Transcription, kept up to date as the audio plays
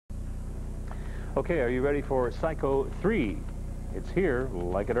Okay, are you ready for Psycho 3? It's here,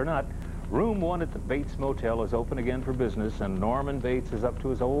 like it or not. Room 1 at the Bates Motel is open again for business, and Norman Bates is up to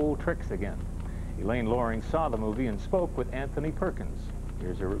his old tricks again. Elaine Loring saw the movie and spoke with Anthony Perkins.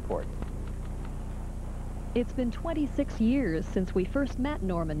 Here's her report. It's been 26 years since we first met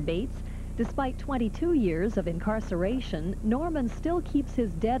Norman Bates. Despite 22 years of incarceration, Norman still keeps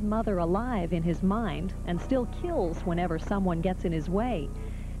his dead mother alive in his mind and still kills whenever someone gets in his way.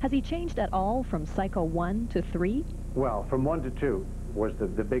 Has he changed at all from Psycho 1 to 3? Well, from 1 to 2 was the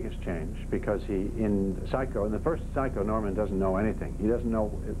biggest change, because in the first Psycho, Norman doesn't know anything. He doesn't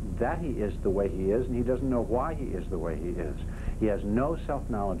know that he is the way he is, and he doesn't know why he is the way he is. He has no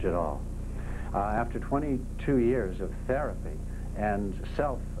self-knowledge at all. After 22 years of therapy and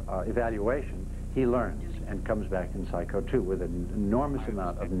self-evaluation, he learns and comes back in Psycho 2 with an enormous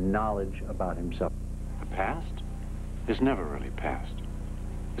amount of knowledge about himself. The past is never really past.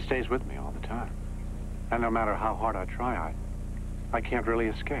 It stays with me all the time. And no matter how hard I try, I can't really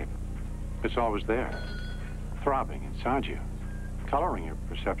escape. It's always there, throbbing inside you, coloring your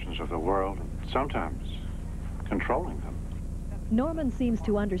perceptions of the world, and sometimes controlling them. Norman seems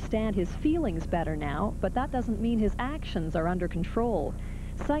to understand his feelings better now, but that doesn't mean his actions are under control.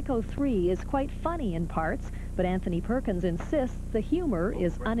 Psycho 3 is quite funny in parts, but Anthony Perkins insists the humor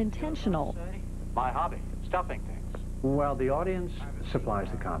is unintentional. My hobby, stuffing things. Well, the audience supplies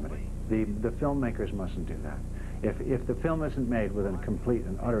the comedy. The filmmakers mustn't do that. If the film isn't made with a complete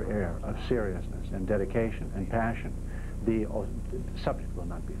and utter air of seriousness and dedication and passion, the subject will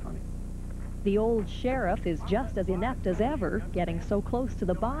not be funny. The old sheriff is just as inept as ever, getting so close to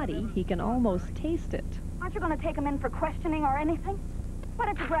the body he can almost taste it. Aren't you going to take him in for questioning or anything? Why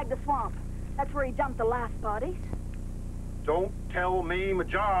don't you drag the swamp? That's where he dumped the last bodies. Don't tell me my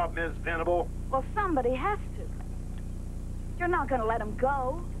job, Miss Venable. Well, somebody has to. You're not going to let him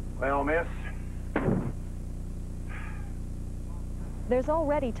go. Well, miss. There's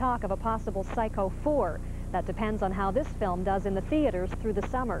already talk of a possible Psycho 4. That depends on how this film does in the theaters through the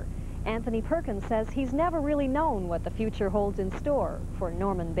summer. Anthony Perkins says he's never really known what the future holds in store for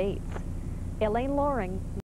Norman Bates. Elaine Loring.